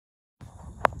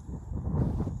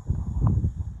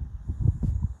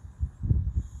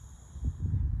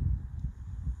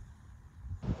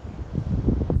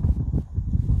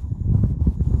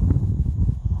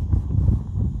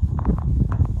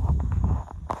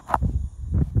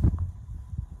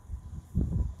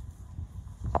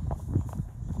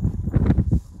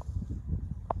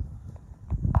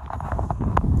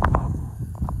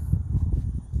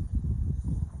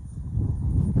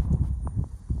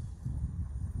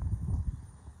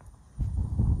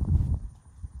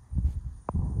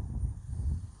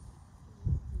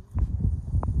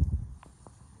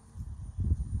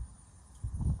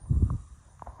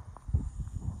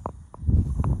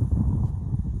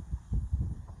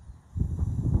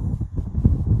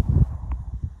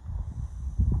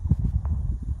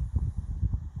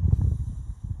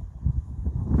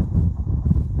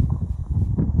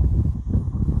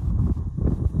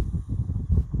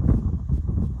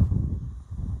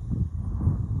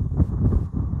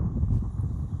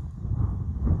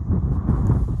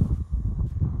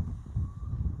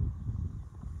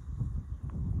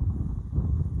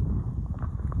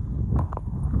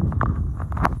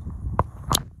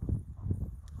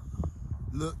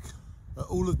Look at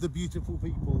all of the beautiful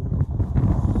people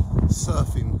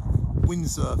surfing,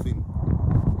 windsurfing.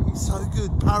 It's so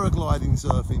good, paragliding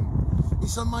surfing.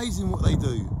 It's amazing what they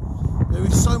do. There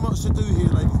is so much to do here,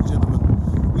 ladies and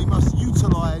gentlemen. We must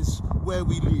utilise where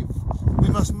we live. We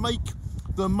must make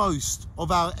the most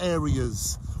of our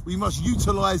areas. We must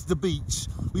utilise the beach.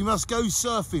 We must go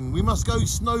surfing. We must go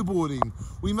snowboarding.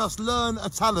 We must learn a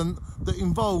talent that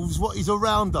involves what is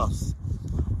around us.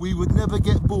 We would never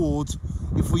get bored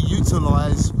if we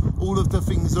utilise all of the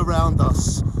things around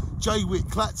us. Jaywick,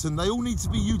 Clacton, they all need to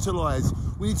be utilised.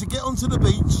 We need to get onto the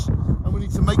beach and we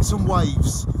need to make some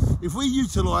waves. If we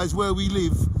utilise where we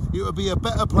live, it would be a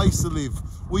better place to live.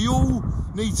 We all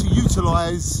need to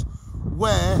utilise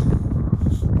where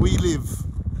we live.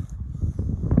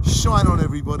 Shine on,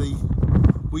 everybody.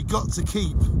 We got to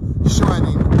keep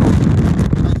shining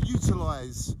and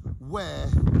utilise where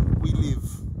we live.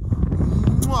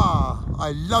 Mwah!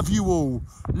 I love you all.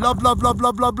 Love, love, love,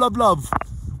 love, love, love, love.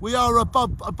 We are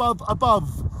above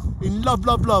in love,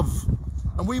 love, love.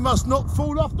 And we must not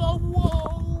fall off the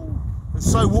wall. And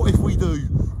so what if we do?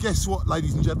 Guess what,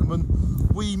 ladies and gentlemen?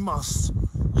 We must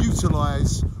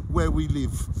utilise where we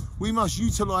live. We must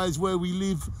utilise where we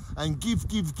live and give.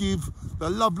 The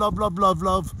love, love, love, love,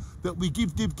 love that we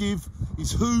give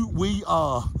is who we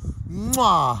are.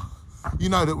 Mwah! You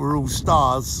know that we're all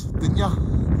stars, didn't you?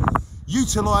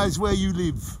 Utilise where you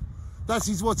live. That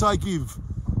is what I give.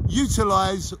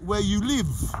 Utilise where you live.